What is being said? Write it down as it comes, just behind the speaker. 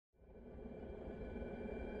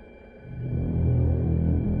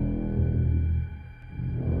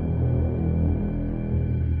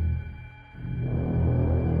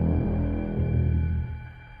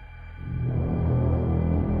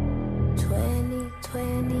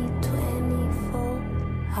2024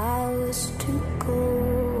 hours to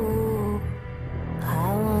go.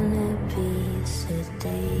 I wanna be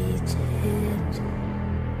sedated.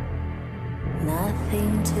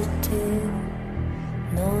 Nothing to do,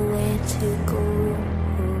 nowhere to go.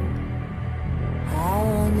 I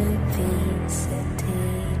wanna be sedated.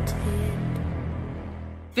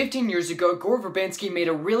 15 years ago, Gore Verbinski made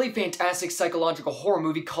a really fantastic psychological horror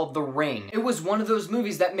movie called The Ring. It was one of those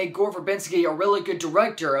movies that made Gore Verbinski a really good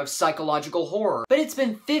director of psychological horror. But it's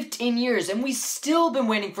been 15 years and we've still been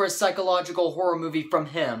waiting for a psychological horror movie from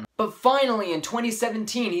him. But finally, in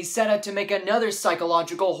 2017, he set out to make another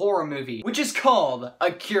psychological horror movie, which is called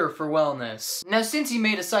A Cure for Wellness. Now, since he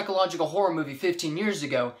made a psychological horror movie 15 years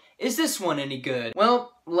ago, is this one any good?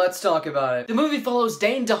 Well, let's talk about it. The movie follows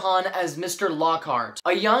Dane DeHaan as Mr. Lockhart,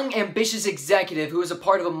 a young, ambitious executive who is a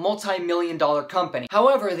part of a multi-million-dollar company.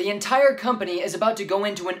 However, the entire company is about to go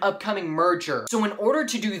into an upcoming merger. So in order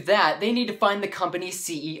to do that, they need to find the company's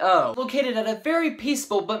CEO, located at a very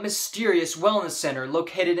peaceful but mysterious wellness center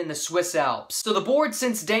located in the Swiss Alps. So the board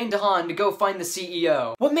sends Dane DeHaan to go find the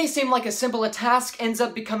CEO. What may seem like a simple task ends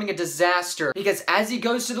up becoming a disaster, because as he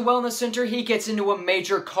goes to the wellness center, he gets into a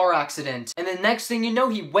major car accident. And the next thing you know,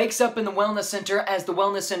 he wakes up in the wellness center as the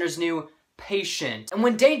wellness center's new patient. And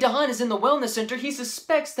when Dane DeHaan is in the wellness center, he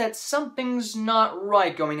suspects that something's not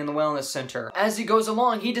right going in the wellness center. As he goes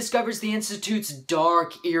along, he discovers the Institute's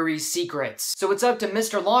dark, eerie secrets. So it's up to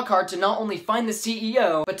Mr. Lockhart to not only find the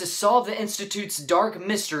CEO, but to solve the Institute's dark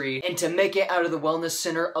mystery and to make it out of the wellness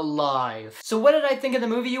center alive. So what did I think of the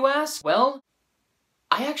movie, you ask? Well,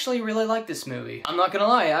 I actually really like this movie. I'm not gonna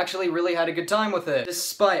lie, I actually really had a good time with it,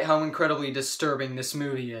 despite how incredibly disturbing this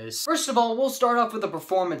movie is. First of all, we'll start off with the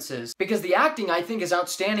performances, because the acting I think is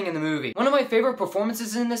outstanding in the movie. One of my favorite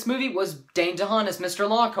performances in this movie was Dane DeHaan as Mr.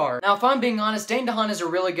 Lockhart. Now, if I'm being honest, Dane DeHaan is a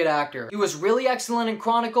really good actor. He was really excellent in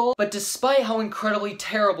Chronicle, but despite how incredibly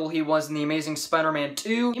terrible he was in The Amazing Spider-Man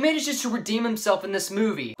 2, he manages to redeem himself in this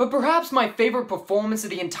movie. But perhaps my favorite performance of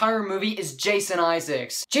the entire movie is Jason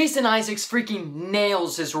Isaacs. Jason Isaacs freaking nails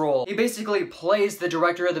his role. He basically plays the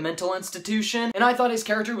director of the mental institution, and I thought his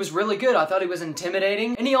character was really good. I thought he was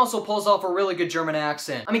intimidating, and he also pulls off a really good German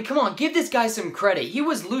accent. I mean, come on, give this guy some credit. He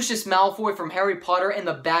was Lucius Malfoy from Harry Potter and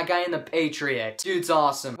the bad guy in The Patriot. Dude's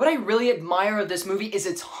awesome. What I really admire of this movie is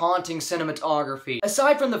its haunting cinematography.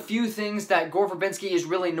 Aside from the few things that Gore Verbinski is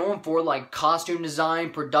really known for, like costume design,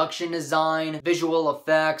 production design, visual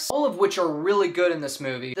effects, all of which are really good in this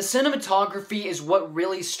movie, the cinematography is what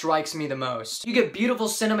really strikes me the most. You get beautiful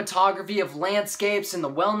cinematography of landscapes in the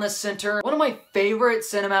wellness center. One of my favorite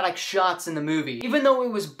cinematic shots in the movie, even though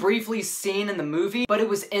it was briefly seen in the movie, but it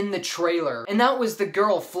was in the trailer. And that was the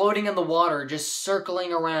girl floating in the water, just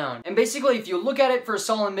circling around. And basically, if you look at it for a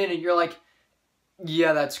solid minute, you're like,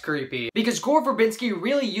 yeah, that's creepy. Because Gore Verbinski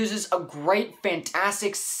really uses a great,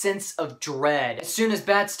 fantastic sense of dread. As soon as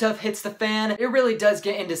bad stuff hits the fan, it really does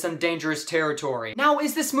get into some dangerous territory. Now,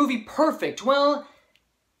 is this movie perfect? Well,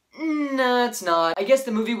 nah, it's not. I guess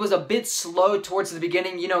the movie was a bit slow towards the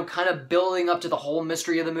beginning, you know, kind of building up to the whole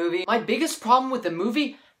mystery of the movie. My biggest problem with the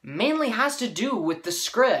movie mainly has to do with the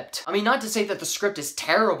script. I mean, not to say that the script is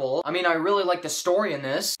terrible. I mean, I really like the story in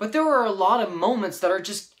this, but there are a lot of moments that are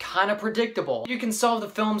just kind of predictable. You can solve the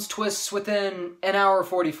film's twists within an hour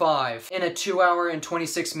 45 in a 2-hour and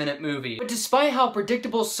 26-minute movie. But despite how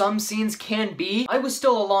predictable some scenes can be, I was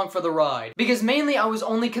still along for the ride. Because mainly I was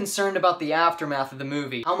only concerned about the aftermath of the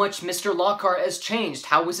movie. How much Mr. Lockhart has changed,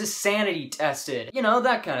 how was his sanity tested, you know,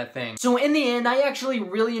 that kind of thing. So in the end, I actually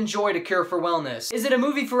really enjoyed A Cure for Wellness. Is it a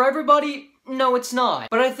movie for everybody? No, it's not.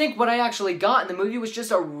 But I think what I actually got in the movie was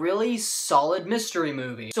just a really solid mystery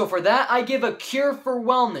movie. So for that, I give A Cure for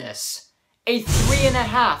Wellness a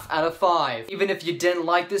 3.5 out of 5. Even if you didn't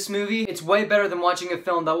like this movie, it's way better than watching a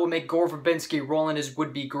film that will make Gore Verbinski roll in his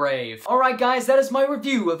would-be grave. Alright guys, that is my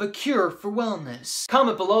review of A Cure for Wellness.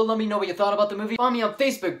 Comment below, let me know what you thought about the movie. Find me on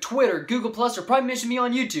Facebook, Twitter, Google+, or private mention me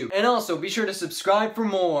on YouTube. And also, be sure to subscribe for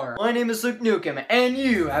more. My name is Nukem, and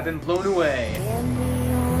you have been blown away.